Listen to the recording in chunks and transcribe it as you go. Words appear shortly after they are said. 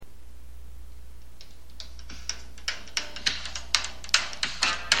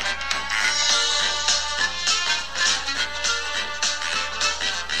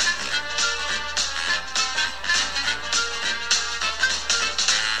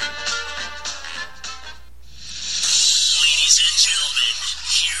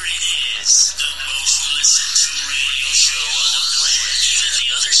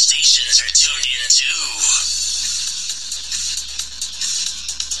other stations are tuned in too.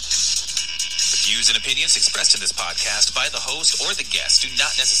 The views and opinions expressed in this podcast by the host or the guest do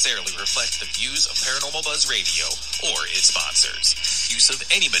not necessarily reflect the views of Paranormal Buzz Radio or its sponsors. Use of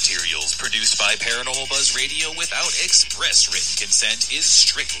any materials produced by Paranormal Buzz Radio without express written consent is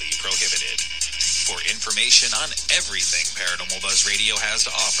strictly prohibited. For information on everything Paranormal Buzz Radio has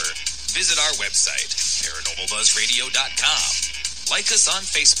to offer, visit our website, paranormalbuzzradio.com. Like us on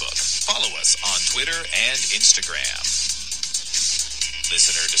Facebook, follow us on Twitter and Instagram.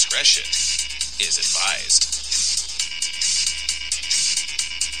 Listener discretion is advised.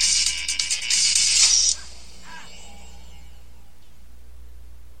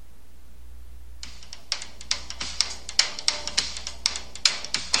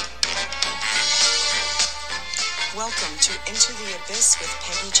 Welcome to Into the Abyss with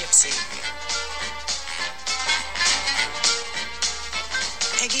Peggy Gypsy.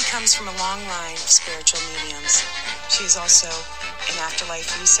 Peggy comes from a long line of spiritual mediums. She is also an afterlife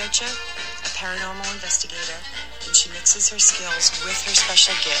researcher, a paranormal investigator, and she mixes her skills with her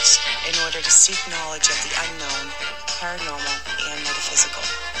special gifts in order to seek knowledge of the unknown, paranormal, and metaphysical.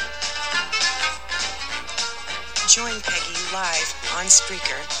 Join Peggy live on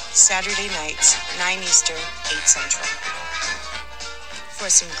Spreaker, Saturday nights, 9 Eastern, 8 Central. For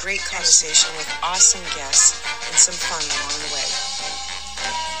some great conversation with awesome guests and some fun along the way.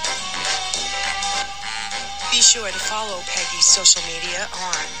 Be sure to follow Peggy's social media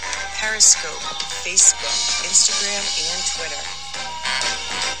on Periscope, Facebook, Instagram, and Twitter.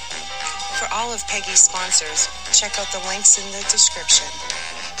 For all of Peggy's sponsors, check out the links in the description.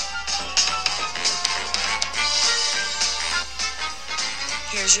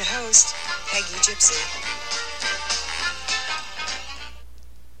 Here's your host, Peggy Gypsy.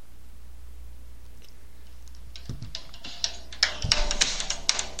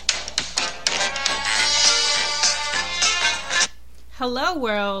 Hello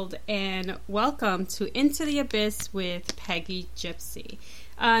world, and welcome to Into the Abyss with Peggy Gypsy.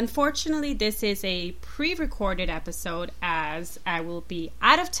 Unfortunately, this is a pre-recorded episode as I will be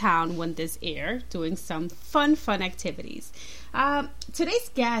out of town when this airs, doing some fun activities. Today's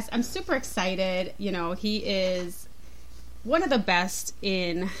guest, I'm super excited. You know, he is one of the best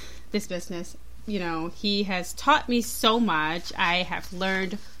in this business. You know, he has taught me so much. I have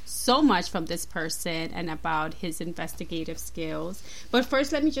learned so much from this person and about his investigative skills. But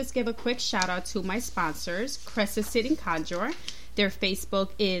first, let me just give a quick shout out to my sponsors, Crescent City Conjure. Their Facebook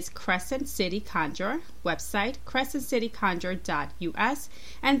is Crescent City Conjure, website crescentcityconjure.us,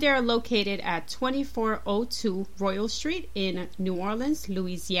 and they're located at 2402 Royal Street in New Orleans,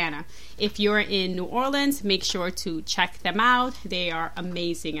 Louisiana. If you're in New Orleans, make sure to check them out. They are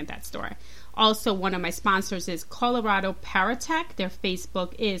amazing in that store. Also, one of my sponsors is Colorado Paratech. Their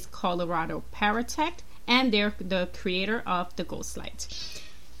Facebook is Colorado Paratech, and they're the creator of the Ghost Light.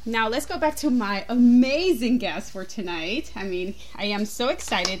 Now, let's go back to my amazing guest for tonight. I mean, I am so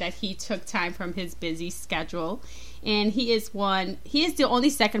excited that he took time from his busy schedule. And he is the only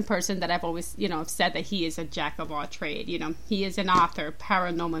second person that I've always, said that he is a jack of all trade. You know, he is an author,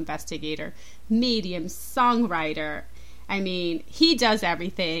 paranormal investigator, medium, songwriter. I mean, he does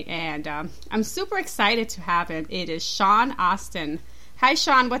everything. And I'm super excited to have him. It is Sean Austin. Hi,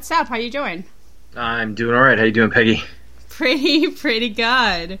 Sean. What's up? How you doing? I'm doing all right. How you doing, Peggy? Pretty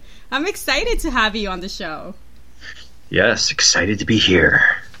good. I'm excited to have you on the show. Yes, excited to be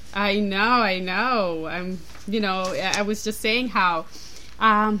here. I know. I was just saying how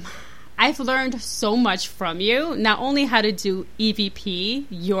I've learned so much from you. Not only how to do EVP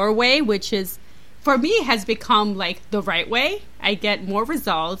your way, which is, for me, has become like the right way. I get more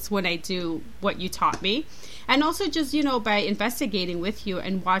results when I do what you taught me. And also just, by investigating with you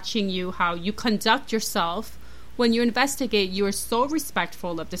and watching you, how you conduct yourself. When you investigate, you are so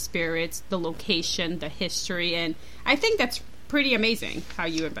respectful of the spirits, the location, the history, and I think that's pretty amazing how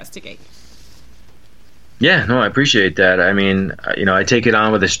you investigate. Yeah, no, I appreciate that. I mean, I take it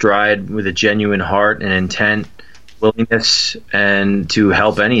on with a stride, with a genuine heart and intent, willingness, and to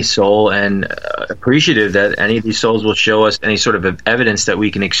help any soul, and appreciative that any of these souls will show us any sort of evidence that we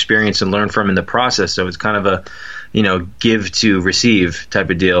can experience and learn from in the process. So it's kind of a, give to receive type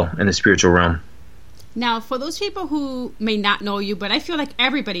of deal in the spiritual realm. Now, for those people who may not know you, but I feel like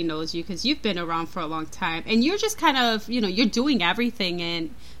everybody knows you because you've been around for a long time and you're just kind of, you're doing everything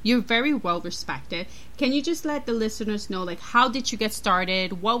and you're very well respected. Can you just let the listeners know, like, how did you get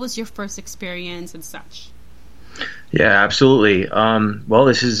started? What was your first experience and such? Yeah, absolutely. Well,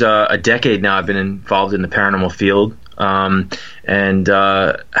 this is a decade now I've been involved in the paranormal field. And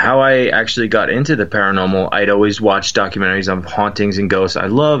how I actually got into the paranormal, I'd always watched documentaries on hauntings and ghosts. I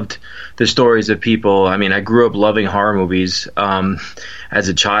loved the stories of people. I mean, I grew up loving horror movies as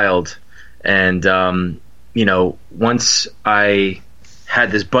a child. And, once I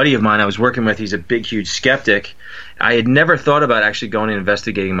had this buddy of mine I was working with, he's a big, huge skeptic. I had never thought about actually going and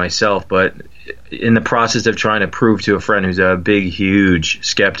investigating myself, but in the process of trying to prove to a friend who's a big, huge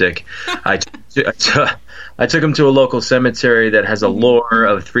skeptic, I took him to a local cemetery that has a lore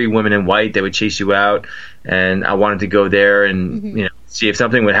of 3 women in white that would chase you out, and I wanted to go there and see if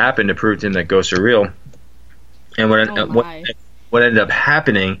something would happen to prove to him that ghosts are real. And what ended up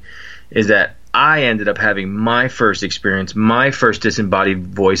happening is that I ended up having my first experience, my first disembodied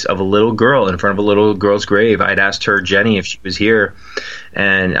voice of a little girl in front of a little girl's grave. I'd asked her, Jenny, if she was here,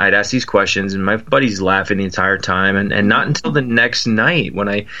 and I'd asked these questions, and my buddy's laughing the entire time. And not until the next night when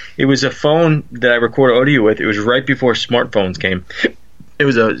it was a phone that I recorded audio with. It was right before smartphones came. It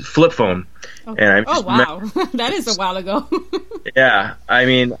was a flip phone. Okay. And wow. That is a while ago. Yeah. I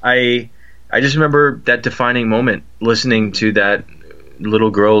mean, I just remember that defining moment, listening to that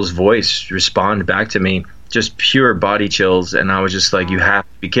little girl's voice respond back to me, just pure body chills. And I was just like, you have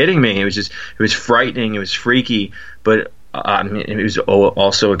to be kidding me. It was frightening. It was freaky, but it was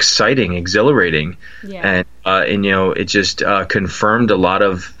also exciting, exhilarating. Yeah. And it just confirmed a lot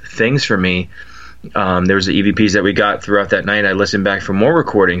of things for me. There was the EVPs that we got throughout that night. I listened back for more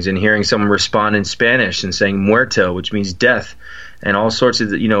recordings and hearing someone respond in Spanish and saying muerto, which means death, and all sorts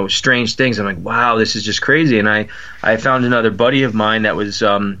of strange things. I'm like, wow, this is just crazy. And I found another buddy of mine that was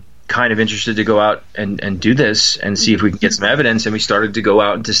kind of interested to go out and do this and see if we can get some evidence. And we started to go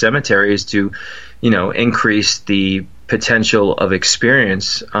out into cemeteries to increase the potential of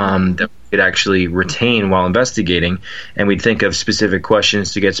experience that we could actually retain while investigating. And we'd think of specific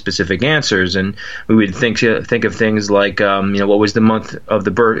questions to get specific answers. And we would think of things like what was the month of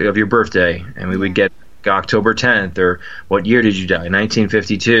your birthday, and we would get October 10th, or what year did you die,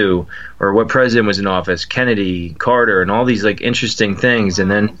 1952, or what president was in office, Kennedy, Carter, and all these interesting things.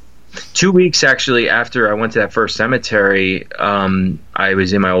 And then 2 weeks actually after I went to that first cemetery, I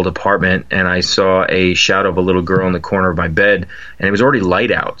was in my old apartment and I saw a shadow of a little girl in the corner of my bed, and it was already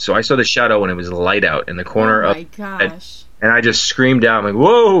light out. So I saw the shadow when it was light out in the corner of my bed, and I just screamed out, I'm like,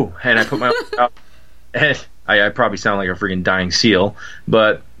 whoa, and I put my arm out, and I probably sound like a freaking dying seal,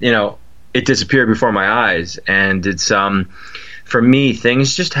 but it disappeared before my eyes. And it's for me,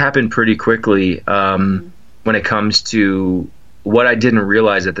 things just happen pretty quickly when it comes to what I didn't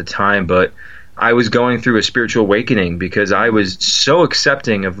realize at the time, but I was going through a spiritual awakening because I was so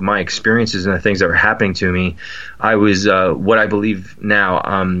accepting of my experiences and the things that were happening to me. I was what I believe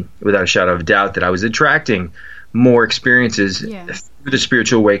now, without a shadow of a doubt, that I was attracting more experiences through the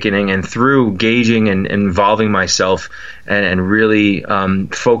spiritual awakening and through gauging and involving myself and really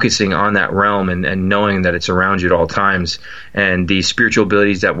focusing on that realm and knowing that it's around you at all times. And the spiritual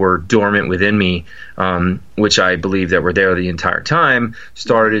abilities that were dormant within me, which I believe that were there the entire time,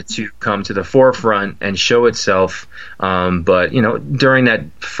 started to come to the forefront and show itself. But during that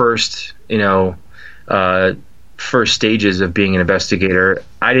first stages of being an investigator,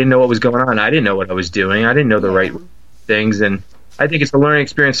 I didn't know what was going on. I didn't know what I was doing. I didn't know the right things. And I think it's a learning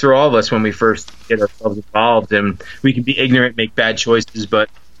experience for all of us when we first get ourselves involved, and we can be ignorant, make bad choices. But,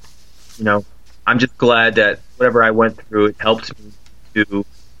 I'm just glad that whatever I went through, it helped me to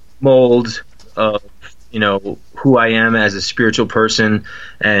mold, who I am as a spiritual person.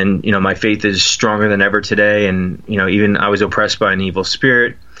 And, my faith is stronger than ever today. And, even I was oppressed by an evil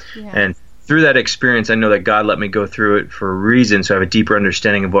spirit. Yeah. And through that experience, I know that God let me go through it for a reason, so I have a deeper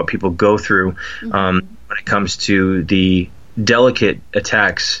understanding of what people go through when it comes to the delicate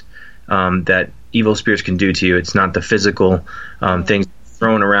attacks that evil spirits can do to you. It's not the physical things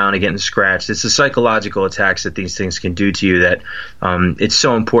thrown around and getting scratched. It's the psychological attacks that these things can do to you that it's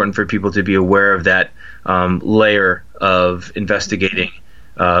so important for people to be aware of that layer of investigating.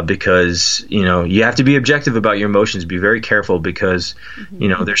 Because you have to be objective about your emotions. Be very careful because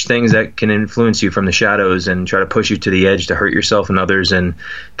there's things that can influence you from the shadows and try to push you to the edge to hurt yourself and others. And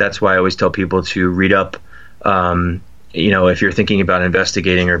that's why I always tell people to read up. If you're thinking about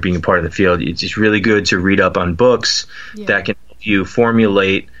investigating or being a part of the field, it's just really good to read up on books that can help you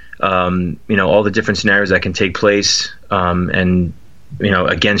formulate all the different scenarios that can take place and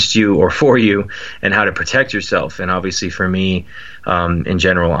against you or for you, and how to protect yourself. And obviously for me, in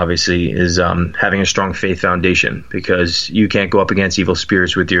general, obviously is having a strong faith foundation, because you can't go up against evil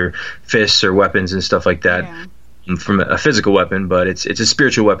spirits with your fists or weapons and stuff like that from a physical weapon, but it's a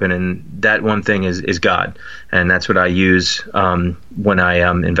spiritual weapon, and that one thing is God. And that's what I use when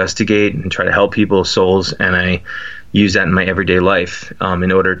I investigate and try to help people's souls, and I use that in my everyday life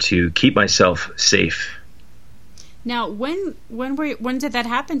in order to keep myself safe. Now, when did that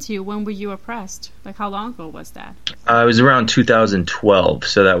happen to you? When were you oppressed? Like, how long ago was that? It was around 2012,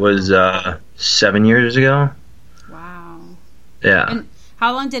 so that was 7 years ago. Wow. Yeah. And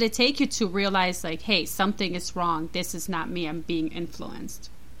how long did it take you to realize, like, hey, something is wrong. This is not me. I'm being influenced.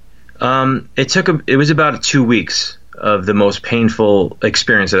 It was about 2 weeks of the most painful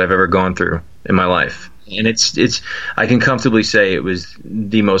experience that I've ever gone through in my life. And it's I can comfortably say it was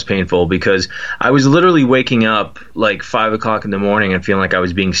the most painful, because I was literally waking up like 5 o'clock in the morning and feeling like I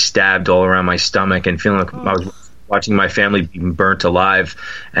was being stabbed all around my stomach, and feeling like I was watching my family being burnt alive,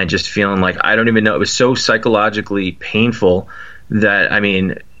 and just feeling like I don't even know. It was so psychologically painful that, I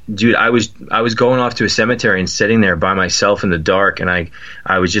mean, dude, I was going off to a cemetery and sitting there by myself in the dark, and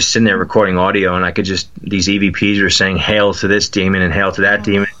I was just sitting there recording audio, and I could just, these EVPs were saying hail to this demon and hail to that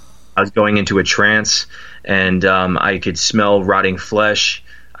demon. I was going into a trance, and I could smell rotting flesh.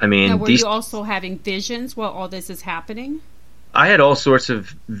 I mean, now, were you also having visions while all this is happening? I had all sorts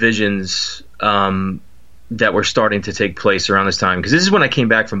of visions that were starting to take place around this time, because this is when I came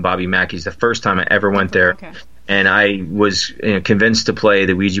back from Bobby Mackey's, the first time I ever went there. Okay. And I was convinced to play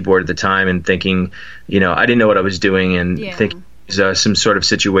the Ouija board at the time, and thinking, I didn't know what I was doing, and thinking it was some sort of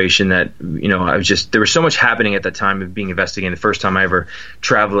situation that, I was just, there was so much happening at that time of being investigated. The first time I ever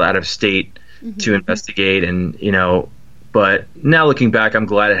traveled out of state to investigate, and, but now looking back, I'm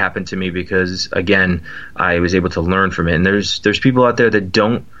glad it happened to me, because, again, I was able to learn from it. And there's people out there that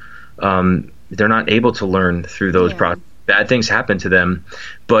don't, they're not able to learn through those processes. Bad things happen to them.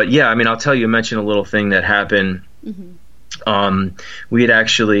 But yeah, I mean, I'll tell you, mention a little thing that happened. We had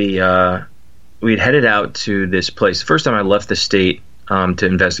actually, we had headed out to this place. The first time I left the state to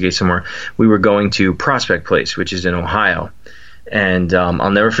investigate somewhere, we were going to Prospect Place, which is in Ohio. And I'll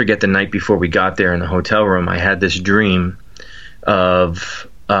never forget the night before we got there in the hotel room, I had this dream of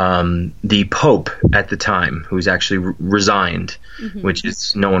the Pope at the time, who's actually resigned, which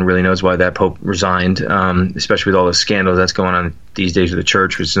is, no one really knows why that Pope resigned, especially with all the scandals that's going on these days with the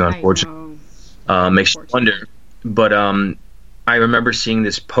church, which is unfortunate. Makes you wonder. But I remember seeing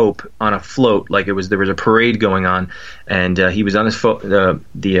this Pope on a float, like there was a parade going on, and he was on his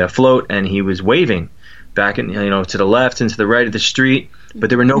the float, and he was waving back and to the left and to the right of the street, but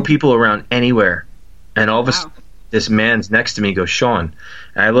there were no people around anywhere. And all of a sudden, this man's next to me goes, "Sean."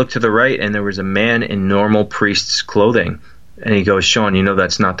 And I looked to the right, and there was a man in normal priest's clothing. And he goes, "Sean,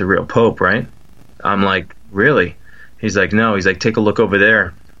 that's not the real Pope, right?" I'm like, "Really?" He's like, "No." He's like, "Take a look over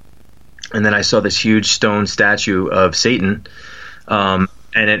there." And then I saw this huge stone statue of Satan, and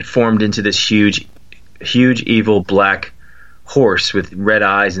it formed into this huge evil black horse with red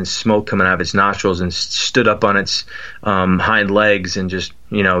eyes and smoke coming out of its nostrils, and stood up on its hind legs and just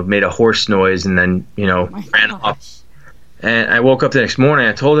made a horse noise, and then ran off. And I woke up the next morning,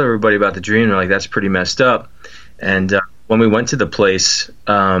 I told everybody about the dream. They're like, "That's pretty messed up." And when we went to the place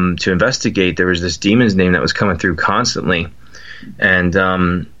to investigate, there was this demon's name that was coming through constantly. And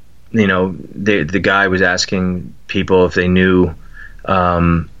the guy was asking people if they knew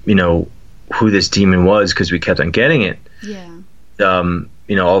who this demon was, because we kept on getting it.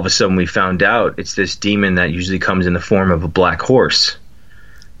 All of a sudden we found out it's this demon that usually comes in the form of a black horse.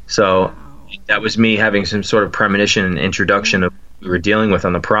 So that was me having some sort of premonition and introduction of what we were dealing with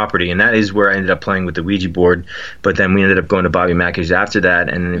on the property. And that is where I ended up playing with the Ouija board. But then we ended up going to Bobby Mackey's after that,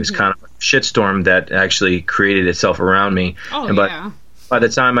 and it was kind of a shitstorm that actually created itself around me. By the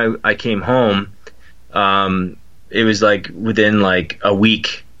time I came home, it was like within like a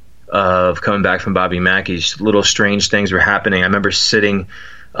week of coming back from Bobby Mackey's, little strange things were happening. I remember sitting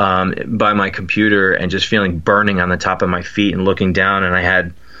by my computer and just feeling burning on the top of my feet, and looking down, and I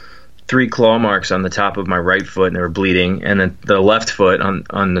had 3 claw marks on the top of my right foot, and they were bleeding, and then the left foot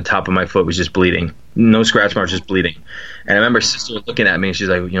on the top of my foot was just bleeding. No scratch marks, just bleeding. And I remember sister looking at me, and she's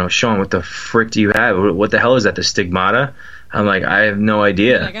like, "Sean, what the frick do you have? What the hell is that, the stigmata?" I'm like, "I have no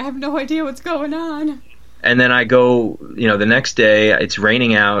idea." I have no idea what's going on. And then I go, the next day, it's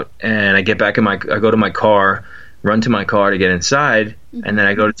raining out, and I get back I go to my car, run to my car to get inside, and then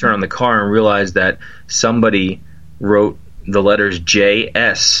I go to turn on the car and realize that somebody wrote the letters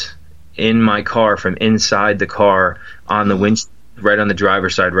JS in my car from inside the car on the windshield, right on the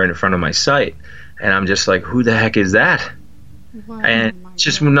driver's side, right in front of my sight. And I'm just like, who the heck is that? Wow, and it's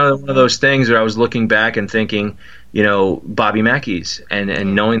just another one of those things where I was looking back and thinking, Bobby Mackey's,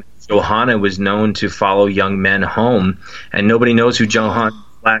 and knowing Johanna was known to follow young men home, and nobody knows who Johanna's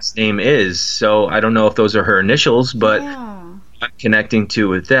last name is. So I don't know if those are her initials, but I'm connecting to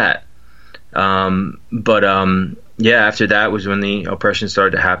with that. After that was when the oppression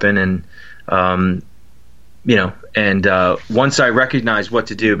started to happen, and And once I recognized what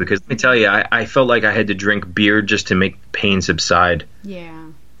to do, because let me tell you, I felt like I had to drink beer just to make pain subside. Yeah.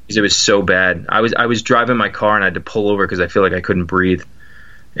 Because it was so bad. I was driving my car and I had to pull over because I feel like I couldn't breathe.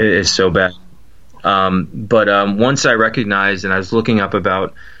 It is so bad. But once I recognized, and I was looking up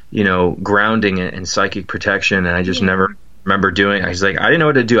about, grounding and psychic protection, and I just never remember doing it. I was like, I didn't know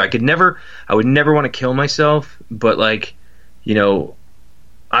what to do. I would never want to kill myself, but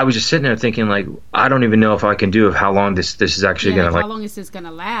I was just sitting there thinking, like, I don't even know if I can do it, how long this is actually going to, how long is this going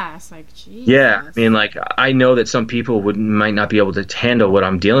to last? Like, Jesus. Yeah, I mean, like, I know that some people might not be able to handle what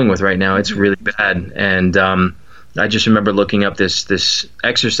I'm dealing with right now. It's really bad. And I just remember looking up this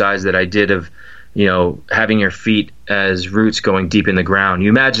exercise that I did of, having your feet as roots going deep in the ground. You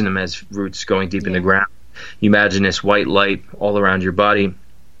imagine them as roots going deep in the ground. You imagine this white light all around your body.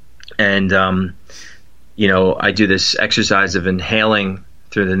 And, I do this exercise of inhaling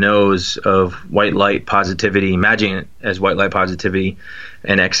through the nose of white light positivity, imagining it as white light positivity,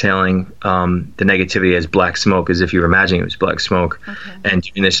 and exhaling the negativity as black smoke, as if you were imagining it was black smoke. Okay. And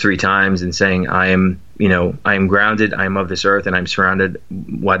doing this 3 times and saying, I am grounded, I am of this earth, and I'm surrounded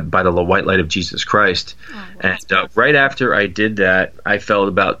by the white light of Jesus Christ. Oh, well, and right after I did that, I felt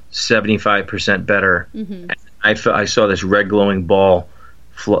about 75% better. Mm-hmm. I saw this red glowing ball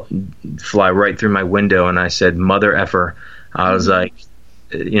fly right through my window, and I said, mother effer. I was like,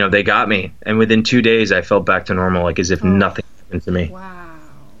 they got me. And within 2 days, I felt back to normal, like as if nothing happened to me. Wow.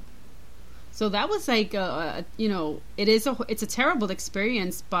 So that was like, it's a terrible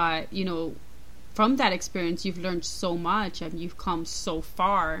experience, but, from that experience, you've learned so much and you've come so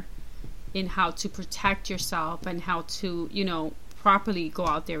far in how to protect yourself and how to, properly go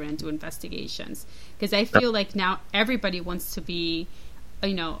out there and do investigations. Because I feel like now everybody wants to be,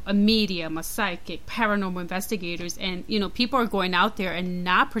 a medium, a psychic, paranormal investigators, and people are going out there and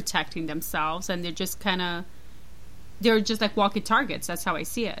not protecting themselves, and they're just like walking targets. That's how I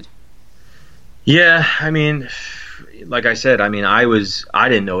see it. Yeah, I mean, like I said, I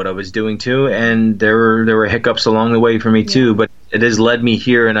didn't know what I was doing too, and there were hiccups along the way for me too, but it has led me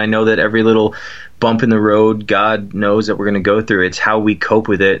here, and I know that every little bump in the road, God knows that we're going to go through. It's how we cope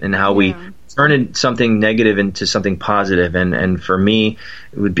with it and how we turn something negative into something positive. And for me,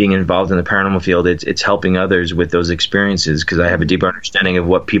 with being involved in the paranormal field, it's helping others with those experiences, because I have a deeper understanding of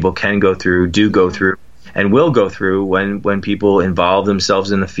what people can go through, do go through, and will go through when people involve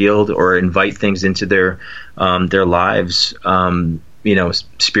themselves in the field or invite things into their lives,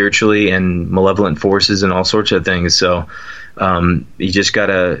 spiritually, and malevolent forces and all sorts of things. So you just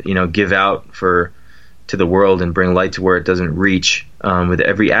gotta give out to the world and bring light to where it doesn't reach, with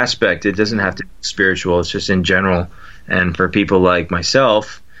every aspect. It doesn't have to be spiritual, it's just in general. And for people like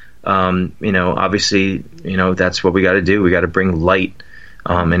myself, obviously, that's what we got to do. We got to bring light,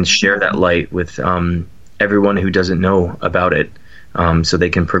 and share that light with everyone who doesn't know about it, so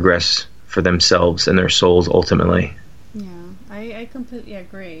they can progress for themselves and their souls ultimately. Yeah, I completely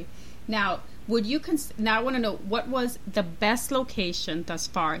agree. Now, now I want to know, what was the best location thus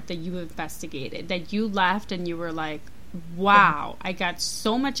far that you investigated, that you left and you were like, wow, I got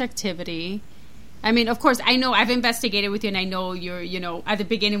so much activity? I mean, of course, I know I've investigated with you, and I know you're, at the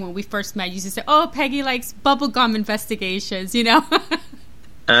beginning when we first met, you used to say, oh, Peggy likes bubblegum investigations,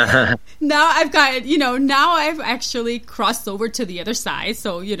 Uh-huh. Now I've got, now I've actually crossed over to the other side.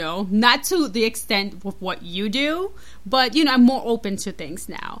 So, not to the extent of what you do, but, I'm more open to things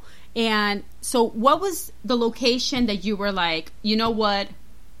now. And so what was the location that you were like, you know what,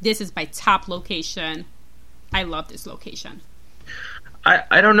 this is my top location. I love this location.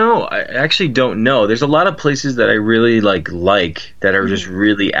 I don't know. I actually don't know. There's a lot of places that I really like that are just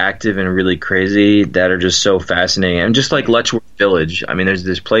really active and really crazy, that are just so fascinating. And just like Letchworth Village. I mean, there's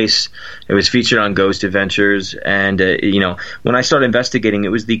this place, it was featured on Ghost Adventures. And, when I started investigating, it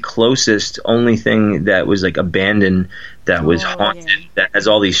was the closest only thing that was like abandoned, that was haunted, that has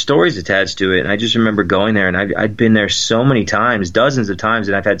all these stories attached to it. And I just remember going there, and I'd been there so many times, dozens of times,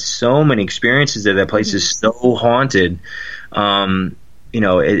 and I've had so many experiences there. That place is so haunted.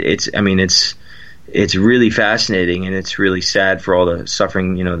 It's really fascinating, and it's really sad for all the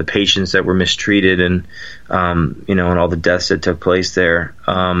suffering, the patients that were mistreated, and and all the deaths that took place there.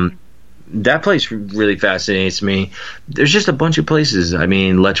 That place really fascinates me. There's just a bunch of places. I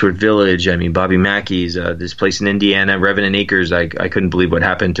mean, Letchworth Village. I mean, Bobby Mackey's. This place in Indiana, Revenant Acres. I couldn't believe what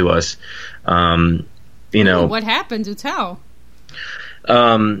happened to us. What happened? Do tell.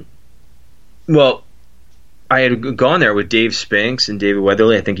 Well, I had gone there with Dave Spinks and David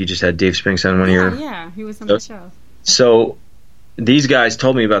Weatherly. I think you just had Dave Spinks on one of your... Yeah, he was on the show. So these guys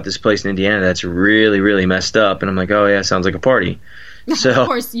told me about this place in Indiana that's really, really messed up. And I'm like, oh, yeah, sounds like a party. So, of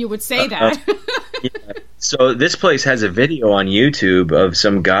course you would say that. So this place has a video on YouTube of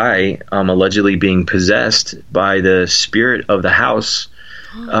some guy allegedly being possessed by the spirit of the house.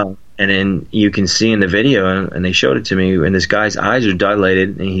 And then you can see in the video, and they showed it to me, and this guy's eyes are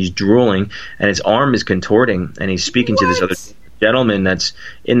dilated, and he's drooling, and his arm is contorting, and he's speaking to this other gentleman that's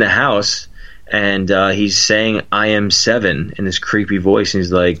in the house, and he's saying, "I am 7," in this creepy voice, and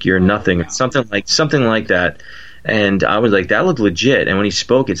he's like, "You're nothing," something like that. And I was like, that looked legit. And when he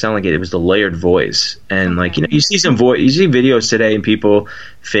spoke, it sounded like it was the layered voice. And like, you know, you see videos today, and people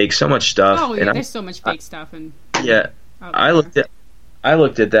fake so much stuff. Oh yeah, and there's so much fake stuff. And I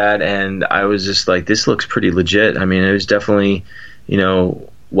looked at that, and I was just like, this looks pretty legit. I mean, it was definitely, you know,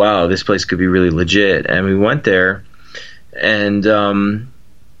 wow, this place could be really legit. And we went there, and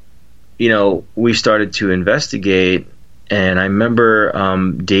you know, we started to investigate. And I remember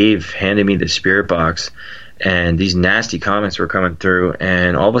Dave handed me the spirit box, and these nasty comments were coming through,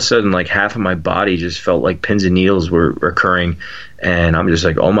 and all of a sudden, like, half of my body just felt like pins and needles were occurring, and I'm just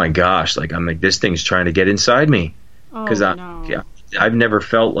like, oh my gosh, like, I'm like, this thing's trying to get inside me, because I've never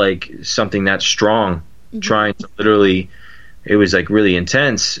felt like something that strong trying to literally, it was like really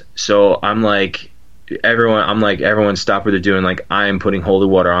intense. So I'm like, everyone stop what they're doing. Like, I am putting holy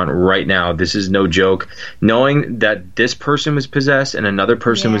water on right now. This is no joke. Knowing that this person was possessed and another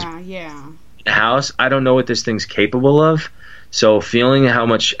person was house, I don't know what this thing's capable of. So feeling how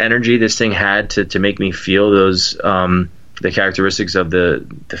much energy this thing had to make me feel those the characteristics of the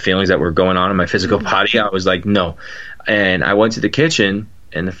feelings that were going on in my physical body, I was like, no. And I went to the kitchen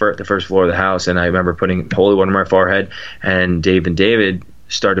in the first floor of the house, and I remember putting holy water on my forehead, and Dave and David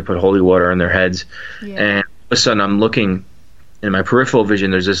started to put holy water on their heads. And all of a sudden I'm looking in my peripheral vision,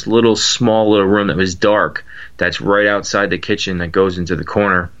 there's this small little room that was dark that's right outside the kitchen that goes into the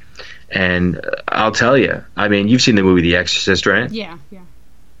corner. And I'll tell you, I mean, you've seen the movie The Exorcist, right? Yeah.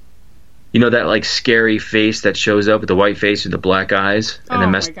 You know that, like, scary face that shows up with the white face with the black eyes and the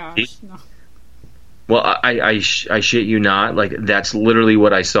mess. Oh my gosh! No. Well, I shit you not. Like, that's literally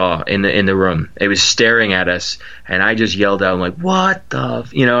what I saw in the room. It was staring at us, and I just yelled out, like, "What the?"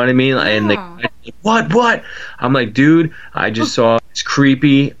 You know what I mean? And what? I'm like, dude, I just saw this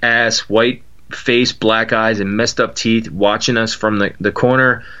creepy ass white face, black eyes, and messed up teeth watching us from the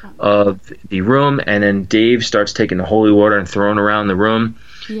corner of the room. And then Dave starts taking the holy water and throwing around the room.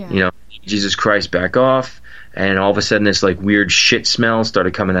 You know, Jesus Christ, back off. And all of a sudden this like weird shit smell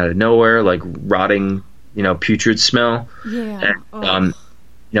started coming out of nowhere, like rotting, you know, putrid smell. And you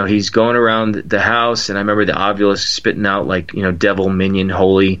know, he's going around the house, and I remember the obelisk spitting out like, you know, devil, minion,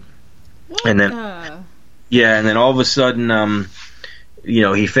 holy. And then all of a sudden you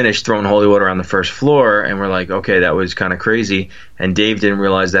know, he finished throwing holy water on the first floor, and we're like, okay, that was kind of crazy. And Dave didn't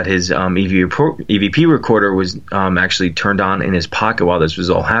realize that his EVP recorder was actually turned on in his pocket while this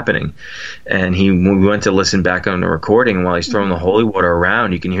was all happening. And we went to listen back on the recording. While he's throwing the holy water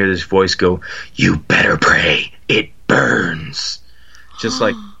around, you can hear this voice go, "You better pray, it burns." Just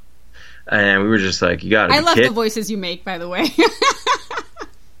like, and we were just like, you gotta be kidding. I love the voices you make, by the way.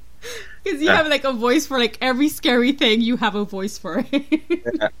 Because you have like a voice for like every scary thing. You have a voice for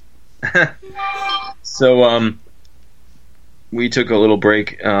it. So we took a little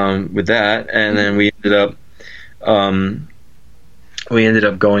break with that, and then we ended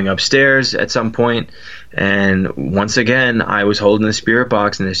up going upstairs at some point, and once again I was holding the spirit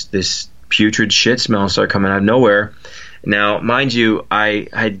box, and this putrid shit smell started coming out of nowhere. Now, mind you, I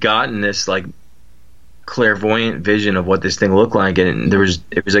had gotten this like clairvoyant vision of what this thing looked like, and it was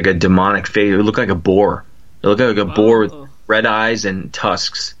like a demonic face. It looked like a boar. It looked like a boar with red eyes and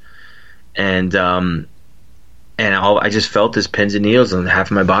tusks, and I just felt this pins and needles on half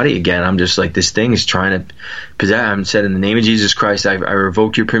of my body again. I'm just like, this thing is trying to possess. I'm said, in the name of Jesus Christ, I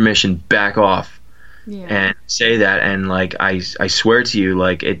revoke your permission. Back off. And say that, and like I swear to you,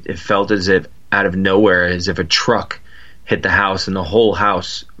 like it felt as if out of nowhere, as if a truck hit the house and the whole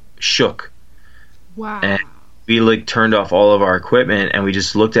house shook. Wow. And we like turned off all of our equipment, and we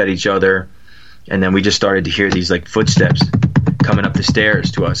just looked at each other, and then we just started to hear these like footsteps coming up the stairs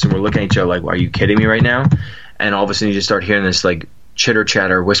to us, and we're looking at each other like, are you kidding me right now? And all of a sudden you just start hearing this like chitter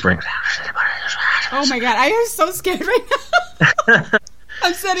chatter whispering. Oh my god, I am so scared right now.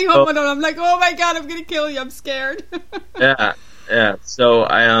 I'm setting home alone. I'm like, oh my god, I'm gonna kill you. I'm scared. yeah. So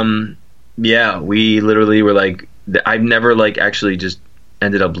we literally were like, I've never like actually just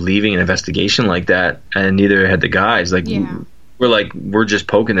ended up leaving an investigation like that, and neither had the guys. Like, we're just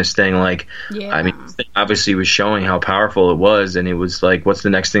poking this thing. Like, I mean, this thing obviously was showing how powerful it was, and it was like, what's the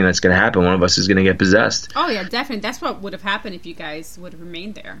next thing that's going to happen? One of us is going to get possessed. Oh yeah, definitely. That's what would have happened if you guys would have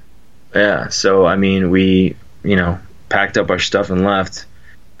remained there. Yeah. So I mean, we, you know, packed up our stuff and left.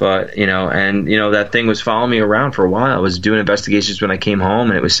 But, and, that thing was following me around for a while. I was doing investigations when I came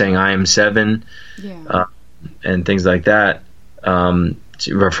home, and it was saying I am 7 and things like that,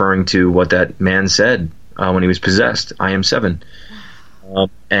 referring to what that man said when he was possessed. I am 7.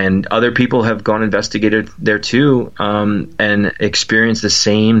 And other people have gone investigated there too, and experienced the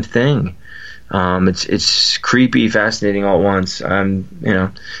same thing. It's creepy, fascinating all at once.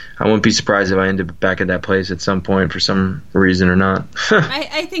 I wouldn't be surprised if I end up back at that place at some point for some reason or not.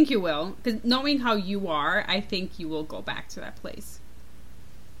 I think you will, because knowing how you are, I think you will go back to that place.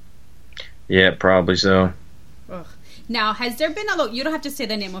 Yeah, probably so. Ugh. Now, has there been you don't have to say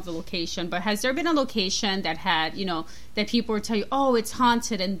the name of the location, but has there been a location that had, that people would tell you, oh, it's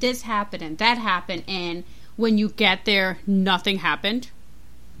haunted and this happened and that happened, and when you get there, nothing happened?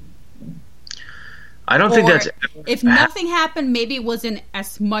 I don't think that's... If nothing happened, maybe it wasn't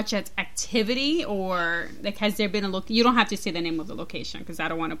as much as activity, or has there been a you don't have to say the name of the location, because I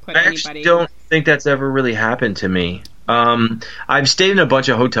don't want to put anybody... I don't think that's ever really happened to me. I've stayed in a bunch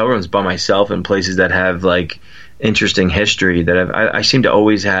of hotel rooms by myself in places that have interesting history, that I seem to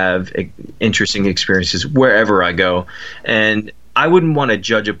always have interesting experiences wherever I go, and I wouldn't want to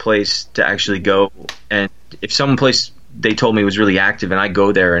judge a place to actually go, and if some place they told me was really active and I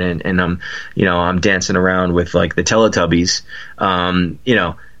go there and I'm dancing around with the Teletubbies,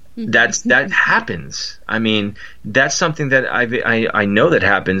 that happens. I mean, that's something that I know that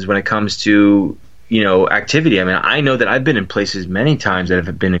happens when it comes to activity. I mean, I know that I've been in places many times that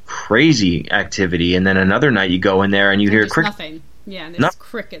have been a crazy activity, and then another night you go in there and you hear crickets. Nothing. Yeah, and there's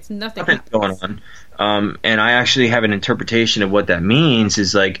crickets. Nothing going on. And I actually have an interpretation of what that means.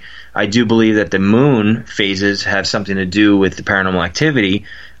 Is I do believe that the moon phases have something to do with the paranormal activity,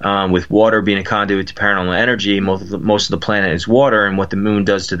 with water being a conduit to paranormal energy. Most of the planet is water, and what the moon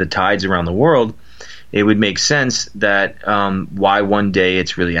does to the tides around the world, it would make sense that why one day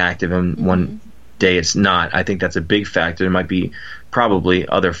it's really active and one day it's not. I think that's a big factor. There might be probably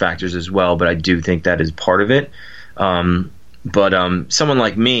other factors as well, but I do think that is part of it. But someone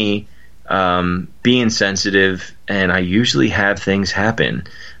like me, being sensitive, and I usually have things happen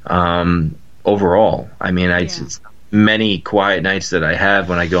overall. I mean, it's many quiet nights that I have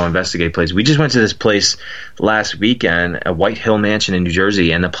when I go investigate places. We just went to this place last weekend, a White Hill Mansion in New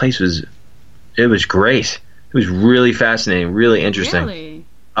Jersey, and the place was great. It was really fascinating, really interesting. Really?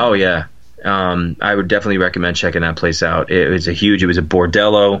 Oh, yeah. I would definitely recommend checking that place out. It was a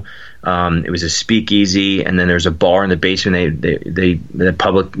bordello. It was a speakeasy, and then there's a bar in the basement. The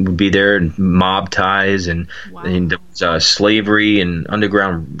public would be there, and mob ties, and there was slavery and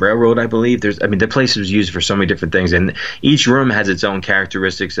Underground Railroad, I believe. The place was used for so many different things, and each room has its own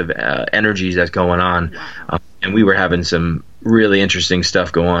characteristics of energies that's going on. Wow. And we were having some really interesting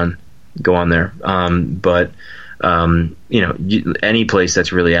stuff go on there. But any place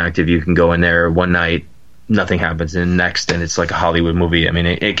that's really active, you can go in there one night, nothing happens, and next, and it's like a Hollywood movie. I mean,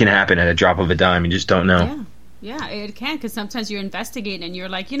 it can happen at a drop of a dime. You just don't know. Yeah, it can, because sometimes you're investigating and you're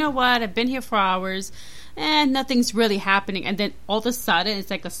like, you know what, I've been here for hours and nothing's really happening, and then all of a sudden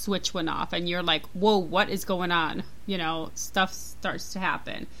it's like a switch went off and you're like, whoa, what is going on? Stuff starts to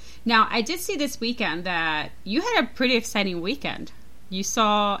happen. Now, I did see this weekend that you had a pretty exciting weekend. You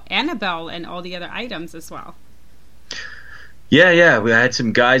saw Annabelle and all the other items as well. Yeah. We had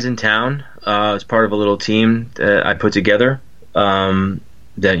some guys in town as part of a little team that I put together.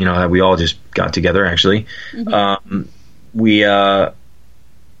 That we all just got together. Actually, we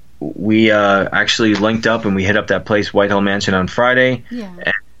actually linked up and we hit up that place, White Hill Mansion, on Friday.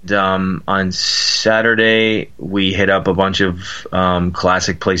 Yeah. And on Saturday we hit up a bunch of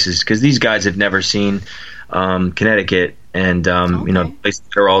classic places, because these guys have never seen Connecticut. And, places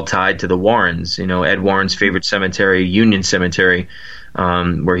that are all tied to the Warrens. Ed Warren's favorite cemetery, Union Cemetery,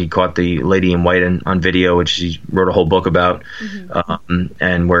 where he caught the lady in white on video, which he wrote a whole book about,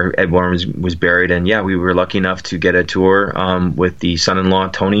 and where Ed Warren was buried. And, we were lucky enough to get a tour with the son-in-law,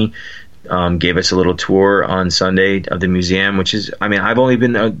 Tony. Gave us a little tour on Sunday of the museum, which is, I've only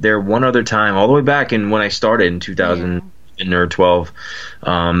been there one other time, all the way back when I started in 2012.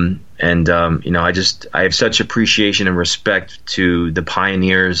 I have such appreciation and respect to the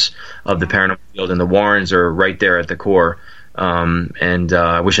pioneers of the paranormal field, and the Warrens are right there at the core.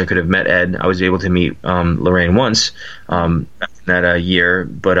 I wish I could have met Ed. I was able to meet Lorraine once in that year,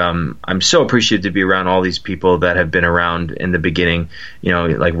 but I'm so appreciative to be around all these people that have been around in the beginning.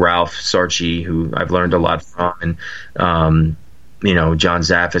 Like Ralph Sarchi, who I've learned a lot from, and John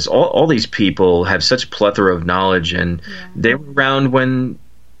Zaffis. All these people have such a plethora of knowledge, and they were around when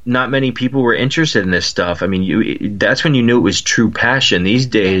not many people were interested in this stuff. That's when you knew it was true passion. These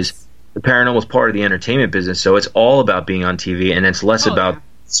days, the paranormal is part of the entertainment business, so it's all about being on TV, and it's less about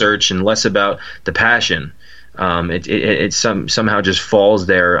search and less about the passion. It somehow just falls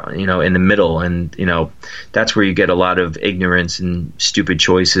there, you know, in the middle, and you know, that's where you get a lot of ignorance and stupid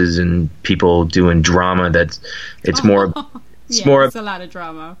choices and people doing drama. It's more it's a lot of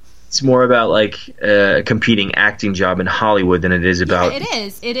drama. It's more about like a competing acting job in Hollywood than it is about. Yeah,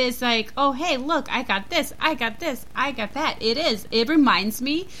 it is like, oh hey, look, I got this, I got that. It reminds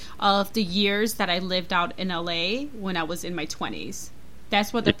me of the years that I lived out in LA when I was in my 20s.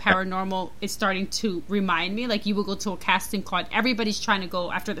 That's what the paranormal is starting to remind me. Like, you will go to a casting call, everybody's trying to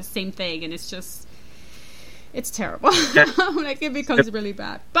go after the same thing, and it's terrible. Like, it becomes really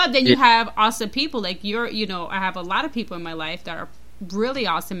bad. But then you have awesome people like I have a lot of people in my life that are really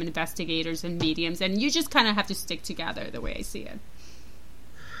awesome investigators and mediums, and you just kind of have to stick together, the way I see it.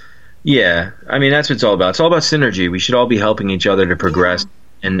 Yeah, I mean, that's what it's all about. It's all about synergy. We should all be helping each other to progress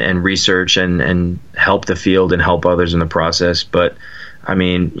and research and help the field and help others in the process. But I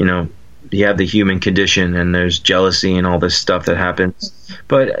mean, you know, you have the human condition, and there's jealousy and all this stuff that happens.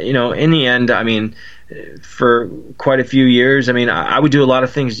 But, you know, in the end, I mean, for quite a few years, I mean, I would do a lot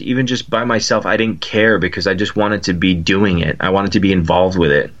of things even just by myself. I didn't care because I just wanted to be doing it. I wanted to be involved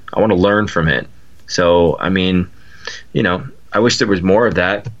with it. I want to learn from it. So, I mean, you know, I wish there was more of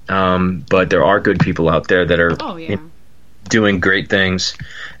that. But there are good people out there that are doing great things,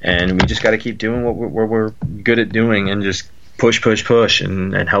 and we just got to keep doing what we're good at doing, and just push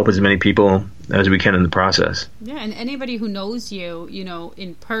and help as many people as we can in the process. Yeah, and anybody who knows you, you know,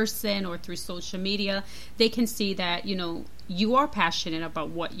 in person or through social media, they can see that, you know, you are passionate about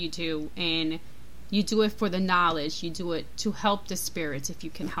what you do, and you do it for the knowledge. You do it to help the spirits if you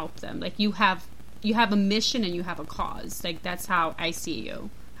can help them. Like, you have a mission and you have a cause. Like, that's how I see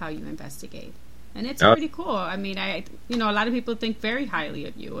you, how you investigate. And it's pretty cool. I mean, a lot of people think very highly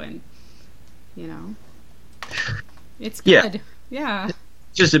of you, and, you know, it's good. Yeah.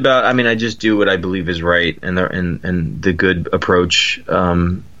 Just about, I mean, I just do what I believe is right, and the good approach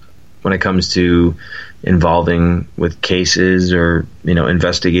when it comes to involving with cases or, you know,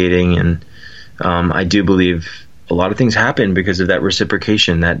 investigating. And I do believe a lot of things happen because of that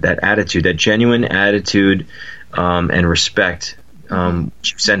reciprocation, that attitude, that genuine attitude and respect.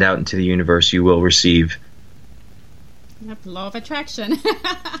 Which you send out into the universe, you will receive. Yep, law of attraction.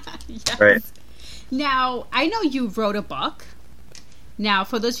 Yes. Right. Now, I know you wrote a book. Now,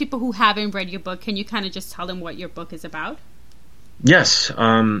 for those people who haven't read your book, can you kind of just tell them what your book is about? Yes.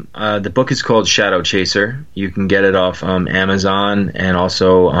 The book is called Shadow Chaser. You can get it off Amazon, and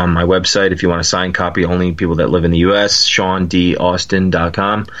also on my website if you want a signed copy, only people that live in the U.S.,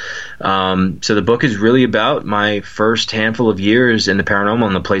 SeanDAustin.com. So the book is really about my first handful of years in the paranormal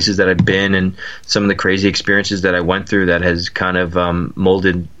and the places that I've been and some of the crazy experiences that I went through that has kind of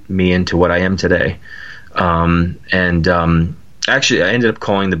molded me into what I am today. Actually, I ended up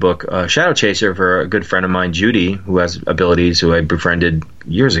calling the book Shadow Chaser for a good friend of mine, Judy, who has abilities, who I befriended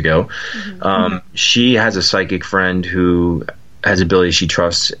years ago. She has a psychic friend who has abilities she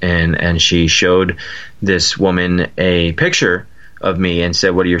trusts, and she showed this woman a picture of me and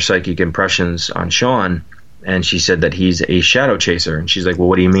said, "What are your psychic impressions on Sean?" And she said that he's a shadow chaser. And she's like, "Well,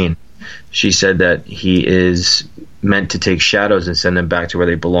 what do you mean?" She said that he is meant to take shadows and send them back to where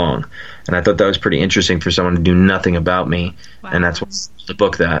they belong. And I thought that was pretty interesting for someone to do nothing about me. Wow. And that's what's the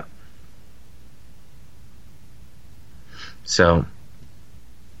book that. So.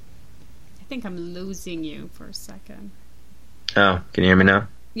 I think I'm losing you for a second. Oh, can you hear me now?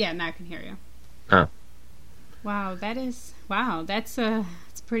 Yeah, now I can hear you. Oh. Wow, that's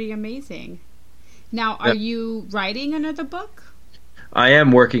pretty amazing. Now, are you writing another book? I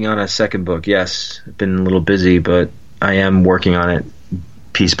am working on a second book, yes. I've been a little busy, but I am working on it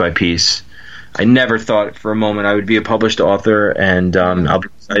piece by piece. I never thought for a moment I would be a published author, and I'll be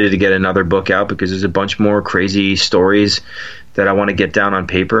excited to get another book out because there's a bunch more crazy stories that I want to get down on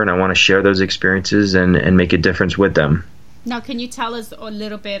paper, and I want to share those experiences and make a difference with them. Now, can you tell us a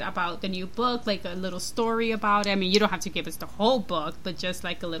little bit about the new book, like a little story about it? I mean, you don't have to give us the whole book, but just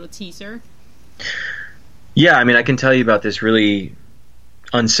like a little teaser. Yeah, I mean, I can tell you about this really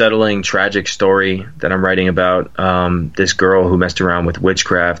unsettling, tragic story that I'm writing about. This girl who messed around with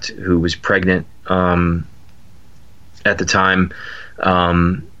witchcraft, who was pregnant at the time.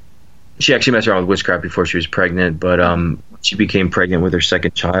 She actually messed around with witchcraft before she was pregnant, but she became pregnant with her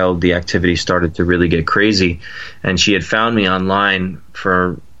second child. The activity started to really get crazy, and she had found me online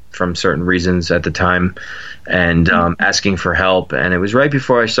from certain reasons at the time, and asking for help. And it was right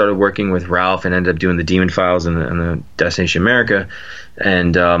before I started working with Ralph and ended up doing the Demon Files and the Destination America.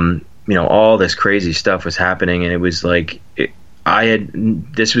 And, all this crazy stuff was happening. And it was like,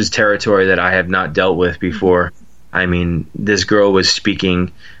 this was territory that I had not dealt with before. I mean, this girl was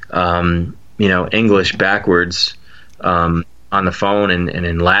speaking, English backwards on the phone and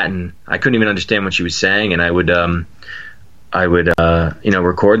in Latin. I couldn't even understand what she was saying, and I would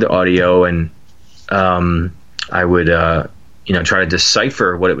record the audio, and I would try to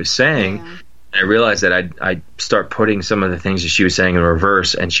decipher what it was saying. Yeah. I realized that I'd start putting some of the things that she was saying in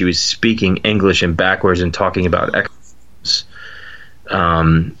reverse, and she was speaking English and backwards and talking about exorcisms.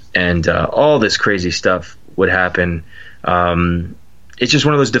 And all this crazy stuff would happen. It's just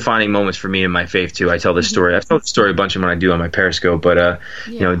one of those defining moments for me in my faith, too. I tell this story. I've told the story a bunch of when I do on my Periscope, but,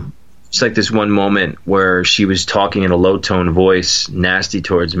 it's like this one moment where she was talking in a low-tone voice, nasty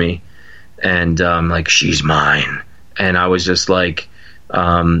towards me, and like, she's mine. And I was just like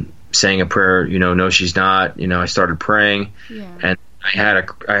saying a prayer, no, she's not. I started praying, and I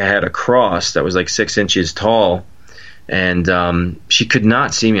had a cross that was like 6 inches tall, and she could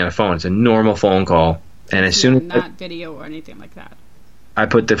not see me on a phone. It's a normal phone call, and as soon as not video or anything like that, I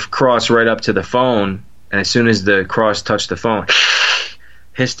put the cross right up to the phone, and as soon as the cross touched the phone,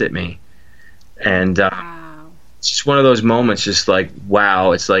 hissed at me, and wow. It's just one of those moments. Just like,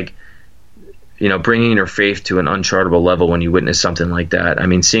 wow, it's like, bringing your faith to an unchartable level when you witness something like that. I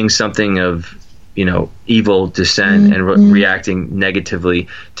mean, seeing something of, evil descent and reacting negatively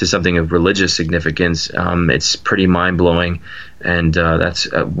to something of religious significance, it's pretty mind-blowing. And that's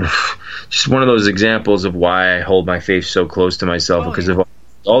just one of those examples of why I hold my faith so close to myself, because of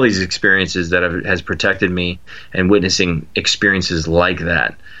all these experiences that has protected me, and witnessing experiences like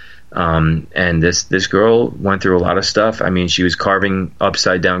that. And this girl went through a lot of stuff. I mean, she was carving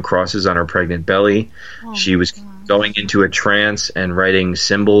upside down crosses on her pregnant belly. She was going into a trance and writing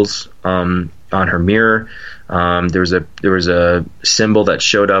symbols on her mirror. There was a symbol that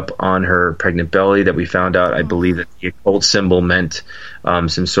showed up on her pregnant belly that we found out. I believe that the occult symbol meant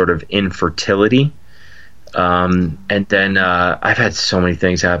some sort of infertility. And then I've had so many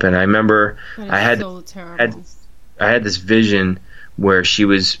things happen. I remember I had this vision where she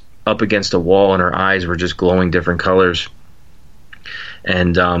was up against a wall and her eyes were just glowing different colors,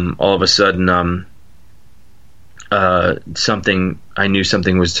 and all of a sudden I knew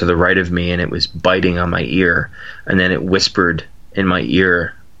something was to the right of me, and it was biting on my ear, and then it whispered in my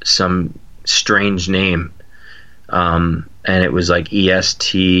ear some strange name, and it was like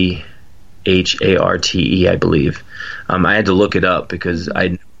ESTHARTE, I believe. I had to look it up because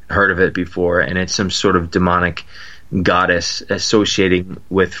I'd heard of it before, and it's some sort of demonic goddess associating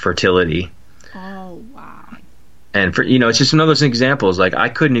with fertility. Oh, wow. And it's just one of those examples. Like, I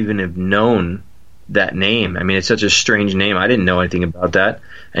couldn't even have known that name. I mean, it's such a strange name. I didn't know anything about that.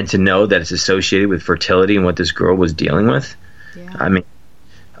 And to know that it's associated with fertility and what this girl was dealing with. Yeah. I mean,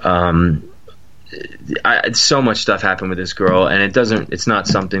 so much stuff happened with this girl, and it's not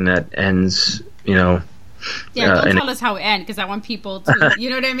something that ends, Yeah, don't tell us how it ends, because I want people to, you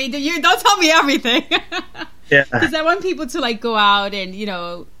know what I mean? Don't tell me everything. Yeah. Because I want people to, like, go out and,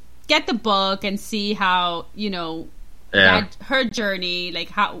 get the book and see how, her journey, like,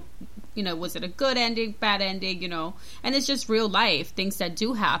 how, was it a good ending, bad ending, and it's just real life, things that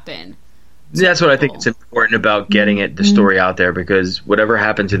do happen. That's what I think is important about getting the story out there, because whatever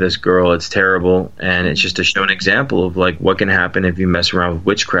happened to this girl, it's terrible, and it's just to show an example of like what can happen if you mess around with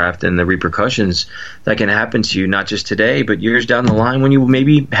witchcraft and the repercussions that can happen to you, not just today, but years down the line when you may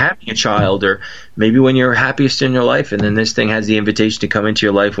be having a child, or maybe when you're happiest in your life, and then this thing has the invitation to come into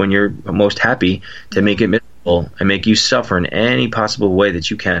your life when you're most happy, to make it miserable and make you suffer in any possible way that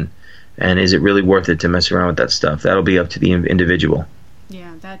you can. And is it really worth it to mess around with that stuff? That'll be up to the individual.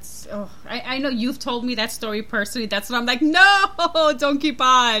 Yeah, that's... Oh, I know you've told me that story personally. That's what I'm like, no, don't keep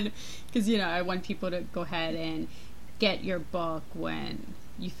on. Because, I want people to go ahead and get your book when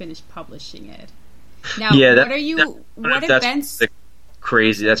you finish publishing it. Now, what events...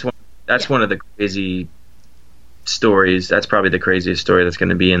 Crazy. That's one of the crazy stories. That's probably the craziest story that's going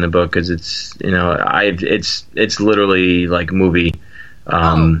to be in the book, because it's, it's literally like movie.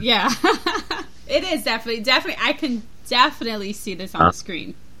 Yeah. It is definitely. I can definitely see this on the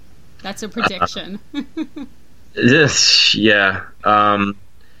screen. That's a prediction. Yeah. But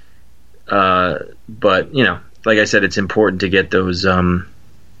like I said, it's important to get those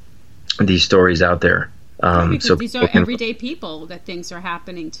these stories out there. Because so these are everyday people that things are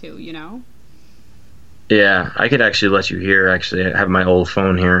happening to. Yeah, I could actually let you hear. Actually, I have my old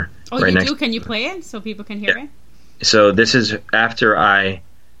phone here. Oh, right, you do? Can you play it so people can hear it? So this is after I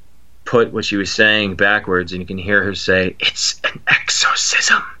put what she was saying backwards, and you can hear her say, "It's an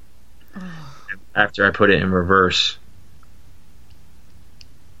exorcism." Oh. After I put it in reverse.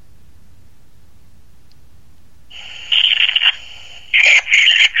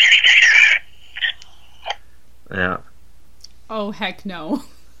 Yeah. Oh, heck no.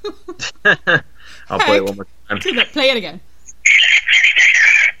 I'll play it one more time. Play it again.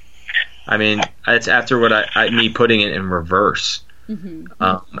 I mean, it's after what me putting it in reverse. Mm-hmm.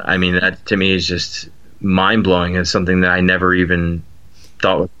 I mean, that to me is just mind blowing. It's something that I never even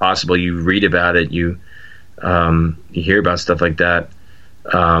thought was possible. You read about it, you hear about stuff like that.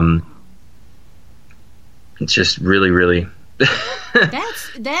 It's just really, really.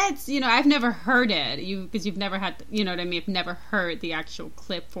 That's I've never heard it because you've never had what I mean. I've never heard the actual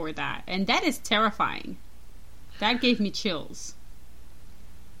clip for that, and that is terrifying. That gave me chills.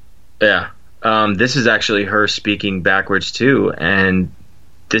 Yeah, this is actually her speaking backwards too, and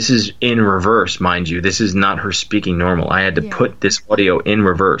this is in reverse, mind you. This is not her speaking normal. I had to put this audio in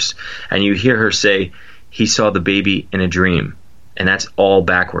reverse, and you hear her say, "He saw the baby in a dream," and that's all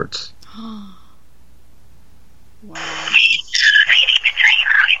backwards. Wow.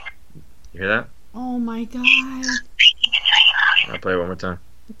 You hear that? Oh my god. I'll play it one more time.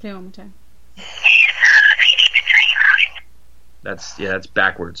 Play it one more time. That's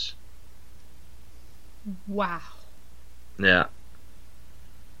backwards. Wow. Yeah.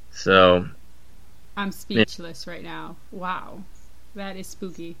 So. I'm speechless right now. Wow. That is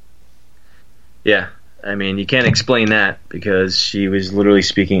spooky. Yeah. I mean, you can't explain that because she was literally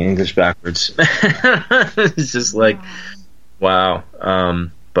speaking English backwards. It's just like, wow.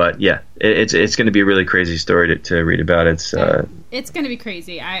 But yeah, it's going to be a really crazy story to read about. It's going to be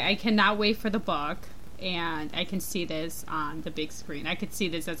crazy. I cannot wait for the book, and I can see this on the big screen. I could see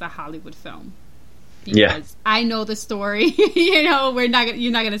this as a Hollywood film. Because I know the story. You're not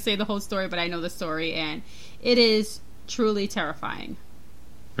going to say the whole story, but I know the story, and it is truly terrifying.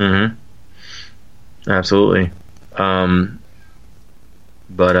 Mm-hmm. Absolutely.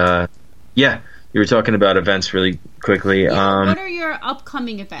 Yeah, you were talking about events really quickly. What are your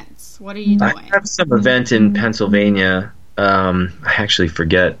upcoming events? What are you doing? I have some event in Pennsylvania. I actually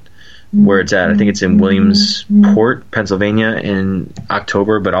forget where it's at. I think it's in Williamsport, Pennsylvania in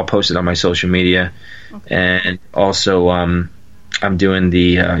October, but I'll post it on my social media. Okay. And also, I'm doing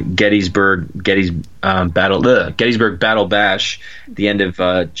the Gettysburg Battle Bash at the end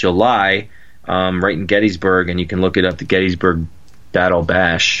of July, right in Gettysburg, and you can look it up, the Gettysburg Battle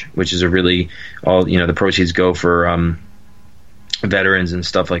Bash, which is a really the proceeds go for veterans and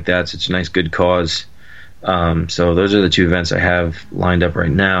stuff like that. So it's a nice, good cause. So those are the two events I have lined up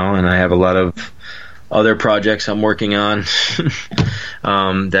right now, and I have a lot of other projects I'm working on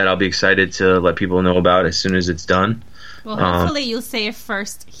that I'll be excited to let people know about as soon as it's done. Well, hopefully you'll say it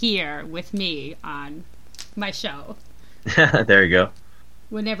first here with me on my show. There you go.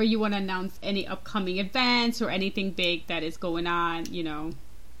 Whenever you want to announce any upcoming events or anything big that is going on,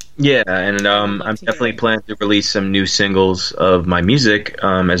 Yeah, and I'm definitely planning to release some new singles of my music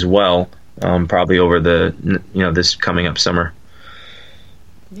as well, probably over this coming up summer.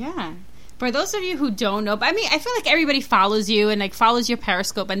 Yeah. For those of you who don't know, I feel like everybody follows you and follows your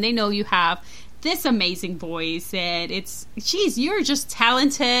Periscope, and they know you have this amazing voice, and you're just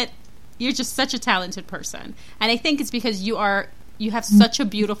talented. You're just such a talented person, and I think it's because you have such a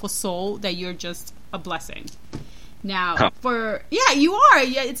beautiful soul that you're just a blessing. Now, you are.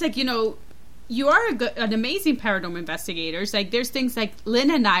 Yeah, it's like you are an amazing paranormal investigator. It's like there's things like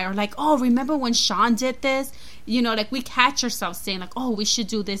Lynn and I are like, oh, remember when Sean did this? We catch ourselves saying like, oh, we should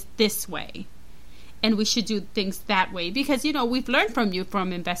do this way, and we should do things that way because we've learned from you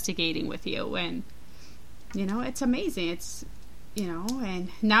from investigating with you, and it's amazing. It's and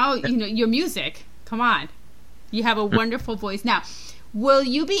now your music. Come on, you have a wonderful voice. Now, will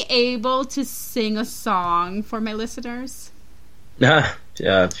you be able to sing a song for my listeners? Yeah,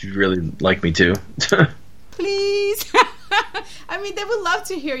 if you'd really like me to. Please. They would love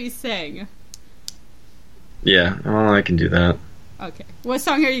to hear you sing. Yeah, well, I can do that. Okay. What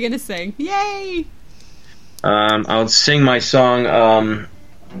song are you going to sing? Yay! I'll sing my song,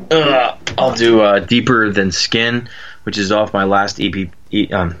 I'll do Deeper Than Skin, which is off my last EP.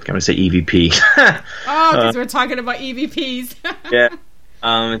 I'm going to say EVP. Because we're talking about EVPs. Yeah.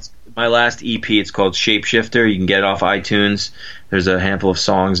 It's my last EP. It's called Shapeshifter. You can get it off iTunes. There's a handful of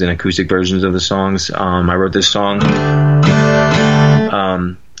songs and acoustic versions of the songs. I wrote this song.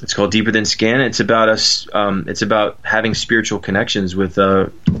 It's called Deeper Than Skin. It's about us. It's about having spiritual connections with,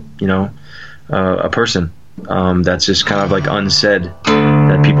 a person that's just kind of like unsaid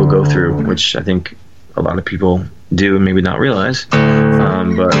that people go through, which I think a lot of people do and maybe not realize.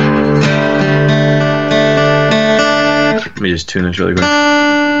 But let me just tune this really quick.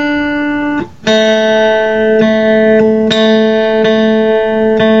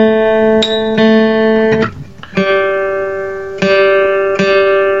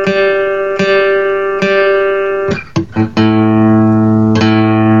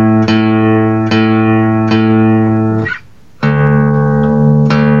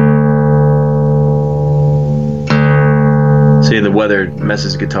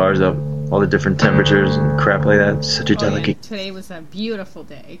 messes guitars up. All the different temperatures and crap like that. It's such a delicate. Yeah. Today was a beautiful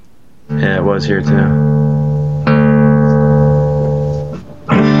day. Yeah, it was here too.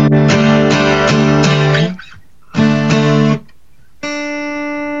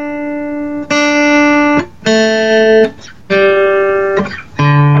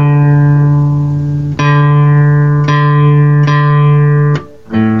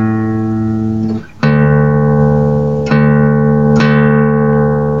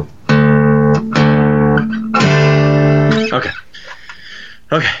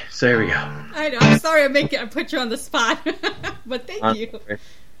 Okay, so here we go. I know. I'm sorry I put you on the spot, but thank you. No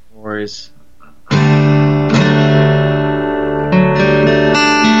worries.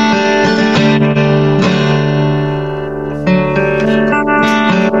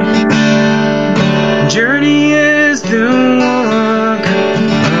 Journey is the walk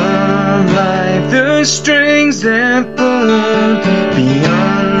of life, the strings that pull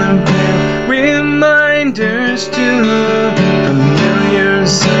beyond the veil, reminders to familiar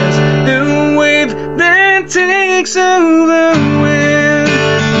sense, the wave that takes over with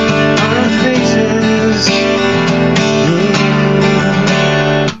our faces.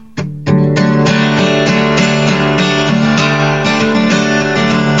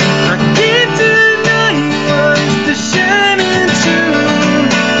 I can't deny what's the shining tune,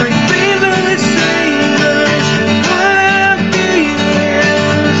 like favorite sailors, what I feel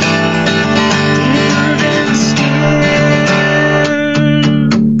deeper than skin.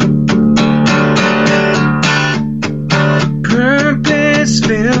 Purpose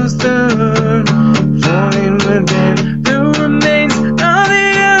fills the void within, the remains of the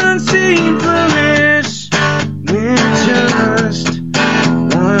unseen flourish with just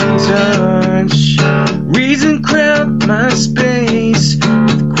one touch. Reason crowd my space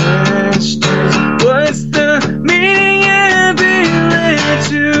with questions. What's the meaning of being led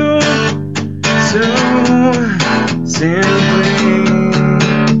to so simply?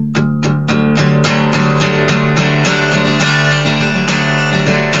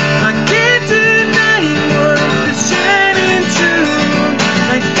 I can't deny what the shining tune,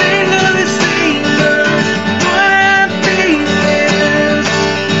 like favorite sailors, what I feel is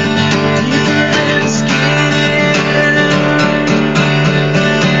deeper than skin.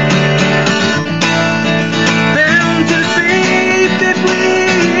 Bound to faith that we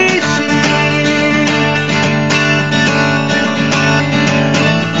see.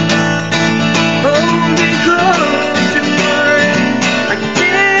 Holding close to mine, I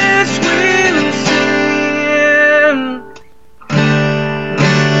guess we'll see.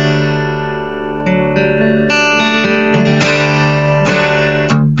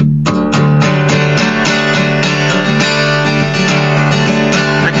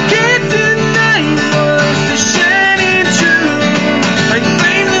 I can't deny what's the shining tune, like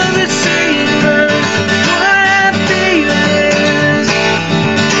favorite sailors, what I feel is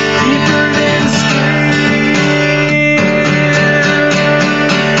deeper than skin.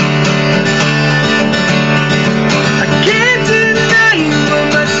 I can't deny what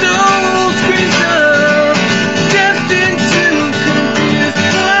my soul screams of, destined to confuse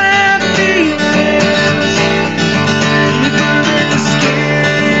what I feel is deeper than skin.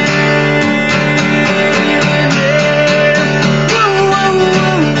 Whoa, whoa,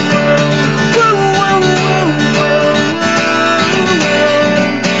 whoa, whoa, whoa, whoa, whoa,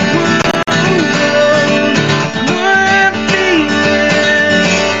 what I feel is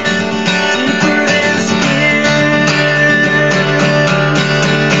deeper than skin.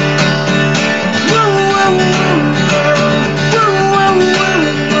 Whoa, whoa, whoa, whoa, whoa, whoa,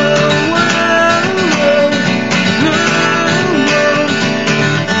 what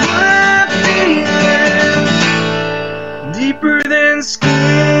I feel is deeper than skin.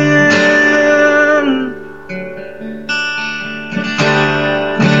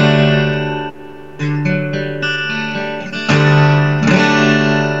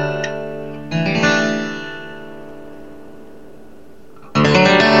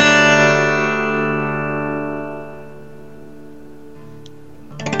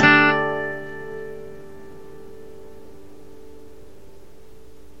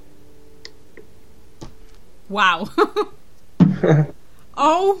 Wow.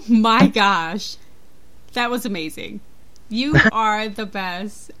 Oh my gosh. That was amazing. You are the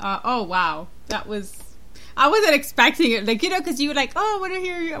best. Oh wow. That was, I wasn't expecting it. Like, you know, because you were like, oh, I want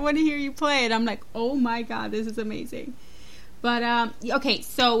to hear you play. And I'm like, oh my God, this is amazing. But, okay,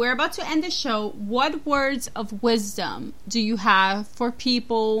 so we're about to end the show. What words of wisdom do you have for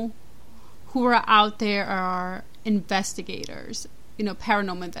people who are out there or are investigators, you know,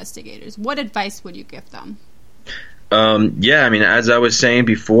 paranormal investigators? What advice would you give them? Yeah, I mean, as I was saying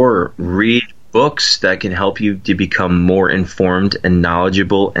before, read books that can help you to become more informed and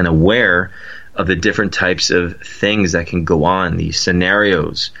knowledgeable and aware of the different types of things that can go on, these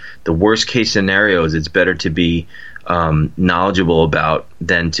scenarios, the worst case scenarios. It's better to be knowledgeable about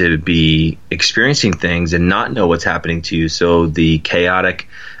than to be experiencing things and not know what's happening to you. So the chaotic,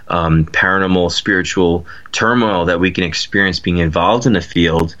 paranormal, spiritual turmoil that we can experience being involved in the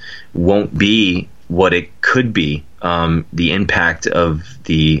field won't be what it could be. The impact of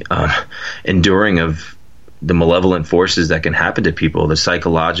the enduring of the malevolent forces that can happen to people, the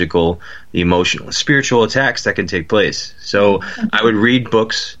psychological, the emotional, spiritual attacks that can take place. So I would read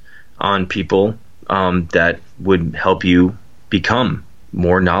books on people that would help you become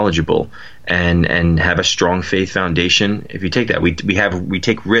more knowledgeable and have a strong faith foundation. If you take that, we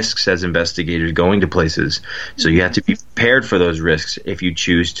take risks as investigators going to places, so you have to be prepared for those risks if you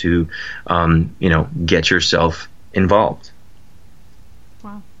choose to, get yourself involved.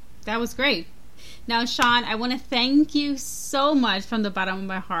 Wow, that was great. Now, Sean, I want to thank you so much from the bottom of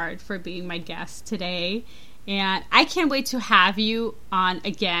my heart for being my guest today. And I can't wait to have you on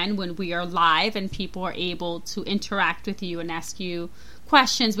again when we are live and people are able to interact with you and ask you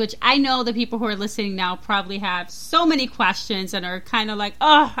questions, which I know the people who are listening now probably have so many questions and are kind of like,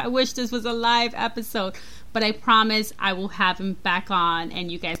 oh, I wish this was a live episode. But I promise I will have him back on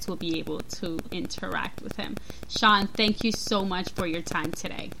and you guys will be able to interact with him. Sean, thank you so much for your time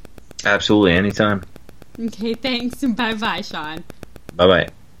today. Absolutely, anytime. Okay, thanks. Bye-bye, Sean. Bye-bye.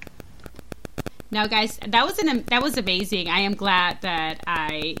 Now, guys, that was amazing. I am glad that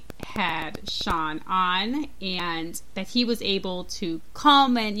I had Sean on and that he was able to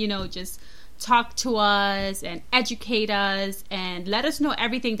come and, just talk to us and educate us and let us know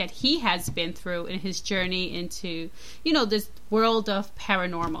everything that he has been through in his journey into, this world of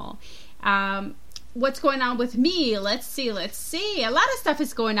paranormal. What's going on with me? Let's see. A lot of stuff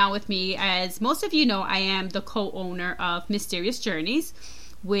is going on with me. As most of you know, I am the co-owner of Mysterious Journeys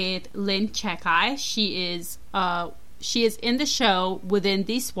with Lynn Chekai. She is in the show Within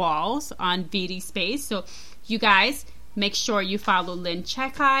These Walls on VD Space. So you guys make sure you follow Lynn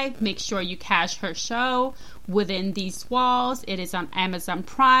Chekai. Make sure you catch her show Within These Walls. It is on Amazon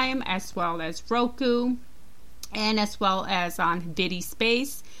Prime as well as Roku and as well as on VD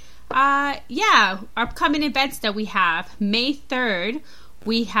Space. Upcoming events that we have. May 3rd,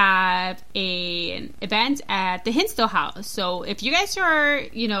 we have an event at the Hinsdale House. So if you guys are,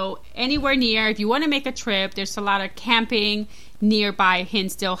 anywhere near, if you want to make a trip, there's a lot of camping nearby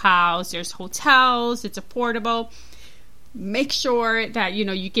Hinsdale House. There's hotels. It's affordable. Make sure that,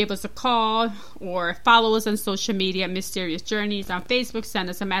 you give us a call or follow us on social media, Mysterious Journeys on Facebook. Send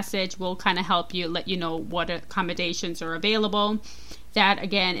us a message. We'll kind of help you, let you know what accommodations are available. That,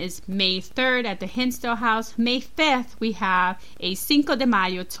 again, is May 3rd at the Hinsdale House. May 5th, we have a Cinco de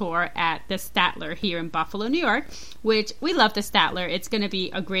Mayo tour at the Statler here in Buffalo, New York, which we love the Statler. It's going to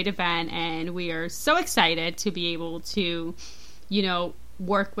be a great event, and we are so excited to be able to,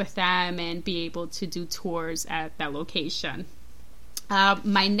 work with them and be able to do tours at that location.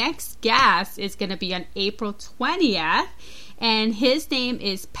 My next guest is going to be on April 20th. And his name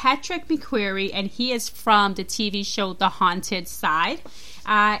is Patrick McQuarrie, and he is from the TV show The Haunted Side.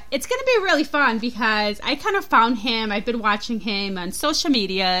 It's going to be really fun because I kind of found him. I've been watching him on social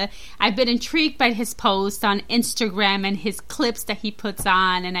media. I've been intrigued by his posts on Instagram and his clips that he puts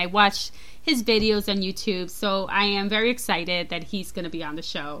on, and I watch his videos on YouTube. So I am very excited that he's going to be on the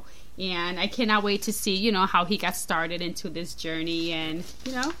show. And I cannot wait to see, how he got started into this journey. And,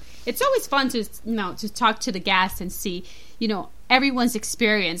 it's always fun to, to talk to the guests and see, everyone's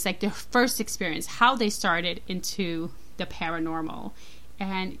experience, like their first experience, how they started into the paranormal.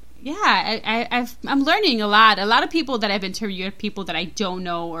 And I'm learning a lot. A lot of people that I've interviewed, people that I don't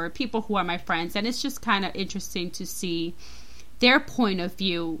know, or people who are my friends. And it's just kind of interesting to see their point of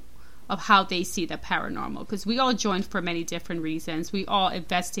view of how they see the paranormal, because we all join for many different reasons. We all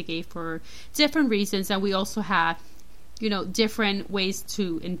investigate for different reasons, and we also have, different ways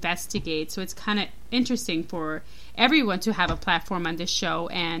to investigate. So it's kind of interesting for everyone to have a platform on this show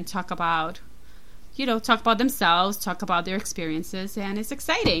and talk about themselves, talk about their experiences, and it's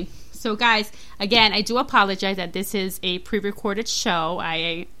exciting. So guys, again, I do apologize that this is a pre-recorded show.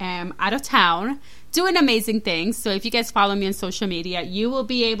 I am out of town doing amazing things. So if you guys follow me on social media, you will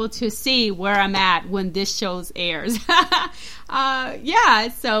be able to see where I'm at when this show airs.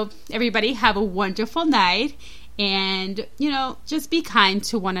 So everybody have a wonderful night, and, just be kind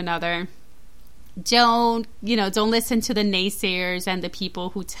to one another. don't listen to the naysayers and the people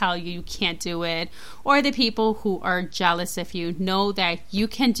who tell you you can't do it, or the people who are jealous of you. Know that you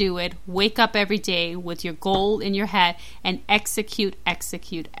can do it. Wake up every day with your goal in your head and execute.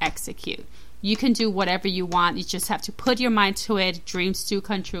 You can do whatever you want. You just have to put your mind to it. Dreams do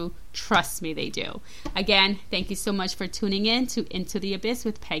come true. Trust me, they do. Again, thank you so much for tuning in to Into the Abyss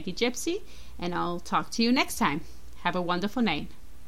with Peggy Gypsy, and I'll talk to you next time. Have a wonderful night.